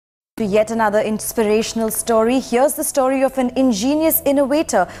To yet another inspirational story, here's the story of an ingenious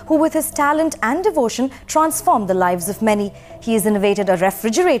innovator who with his talent and devotion transformed the lives of many. He has innovated a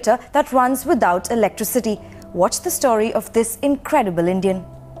refrigerator that runs without electricity. Watch the story of this incredible Indian.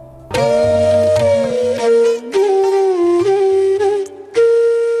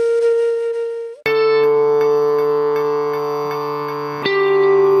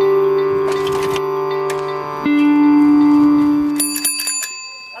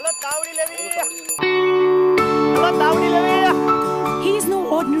 He is no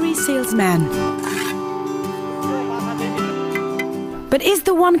ordinary salesman, but is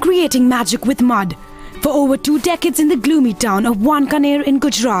the one creating magic with mud for over 2 decades in the gloomy town of Wankaner in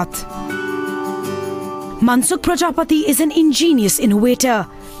Gujarat. Mansukh Prajapati is an ingenious innovator,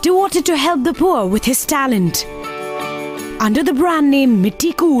 devoted to help the poor with his talent. Under the brand name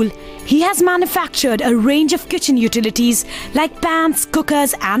Mitti CooL, he has manufactured a range of kitchen utilities like pans,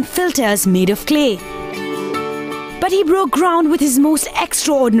 cookers and filters made of clay. But he broke ground with his most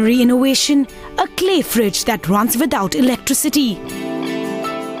extraordinary innovation, a clay fridge that runs without electricity.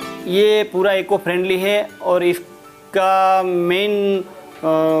 ये पूरा eco friendly है और इसका main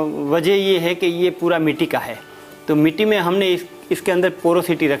वजह ये है कि ये पूरा मिट्टी का है। तो मिट्टी में हमने इसके अंदर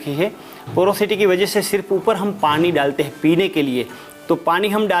पोरोसिटी रखी है। पोरोसिटी की वजह से सिर्फ ऊपर हम पानी डालते हैं पीने के लिए। तो पानी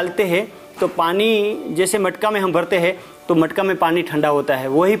हम डालते हैं तो पानी जैसे मटका में हम भरते हैं तो मटका में पानी ठंडा होता है,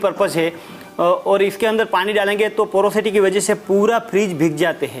 वही पर्पस है। और इसके अंदर पानी डालेंगे तो पोरोसिटी की वजह से पूरा फ्रिज भीग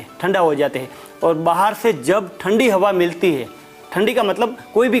जाते हैं, ठंडा हो जाते हैं। और बाहर से जब ठंडी हवा मिलती है, ठंडी का मतलब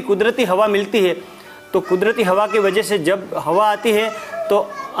कोई भी कुदरती हवा मिलती है, तो कुदरती हवा की वजह से जब हवा आती है तो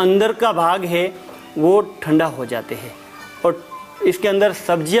अंदर का भाग है वो ठंडा हो जाते हैं और इसके अंदर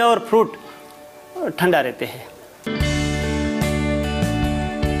सब्जियां और फ्रूट ठंडा रहते हैं।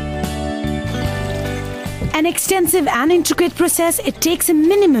 An extensive and intricate process, it takes a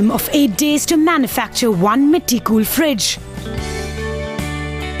minimum of 8 days to manufacture one Mitti CooL fridge.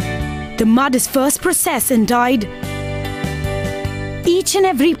 The mud is first processed and dyed. Each and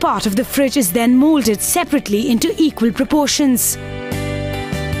every part of the fridge is then molded separately into equal proportions.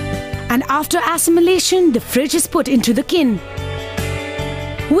 And after assimilation, the fridge is put into the kiln.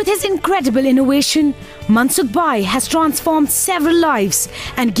 With his incredible innovation, Mansukh Bhai has transformed several lives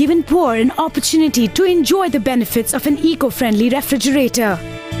and given poor an opportunity to enjoy the benefits of an eco-friendly refrigerator.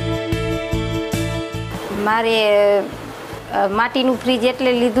 મારે માટીનું fridge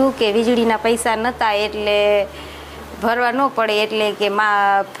એટલે લીધું કે વીજળીના પૈસા નહોતા એટલે ભરવા ન પડે એટલે કે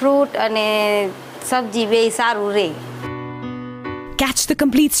ફ્રૂટ અને સબ્જી બેય સારું રહે. Catch the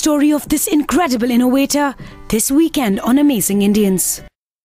complete story of this incredible innovator this weekend on Amazing Indians.